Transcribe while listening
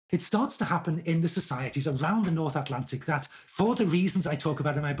It starts to happen in the societies around the North Atlantic that, for the reasons I talk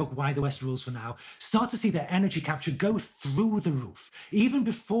about in my book, Why the West Rules for Now, start to see their energy capture go through the roof, even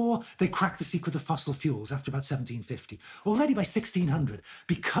before they crack the secret of fossil fuels after about 1750. Already by 1600,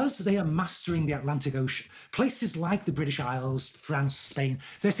 because they are mastering the Atlantic Ocean, places like the British Isles, France, Spain,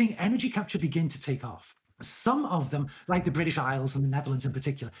 they're seeing energy capture begin to take off. Some of them, like the British Isles and the Netherlands in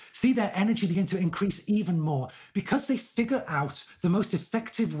particular, see their energy begin to increase even more because they figure out the most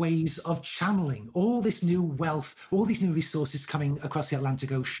effective ways of channeling all this new wealth, all these new resources coming across the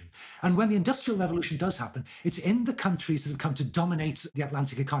Atlantic Ocean. And when the Industrial Revolution does happen, it's in the countries that have come to dominate the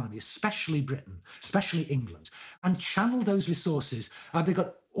Atlantic economy, especially Britain, especially England, and channel those resources. They've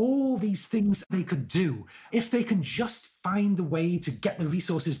got all these things they could do if they can just find the way to get the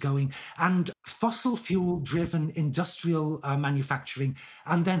resources going, and fossil fuel driven industrial manufacturing,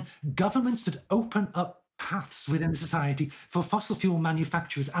 and then governments that open up paths within society for fossil fuel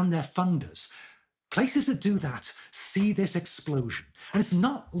manufacturers and their funders. Places that do that see this explosion. And it's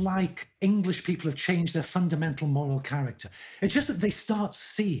not like English people have changed their fundamental moral character. It's just that they start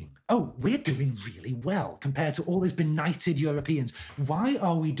seeing, oh, we're doing really well compared to all these benighted Europeans. Why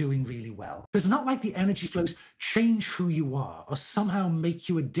are we doing really well? It's not like the energy flows change who you are or somehow make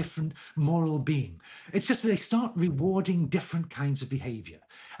you a different moral being. It's just that they start rewarding different kinds of behavior.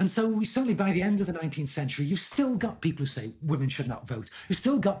 And so we certainly, by the end of the 19th century, you've still got people who say women should not vote. You've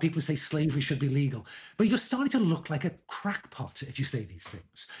still got people who say slavery should be legal. But you're starting to look like a crackpot if you say these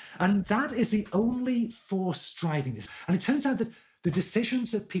things. And that is the only force driving this. And it turns out that the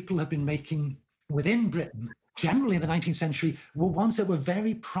decisions that people have been making within Britain, generally in the 19th century, were ones that were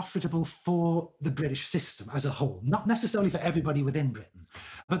very profitable for the British system as a whole, not necessarily for everybody within Britain.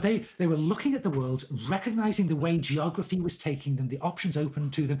 But they were looking at the world, recognizing the way geography was taking them, the options open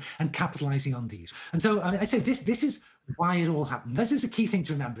to them, and capitalizing on these. And so I say this is why it all happened. This is the key thing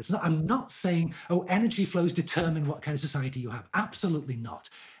to remember. I'm not saying, oh, energy flows determine what kind of society you have. Absolutely not.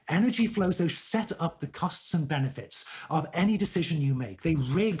 Energy flows, those set up the costs and benefits of any decision you make. They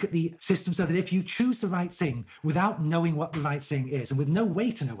rig the system so that if you choose the right thing without knowing what the right thing is, and with no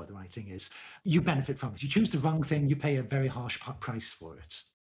way to know what the right thing is, you benefit from it. You choose the wrong thing, you pay a very harsh price for it.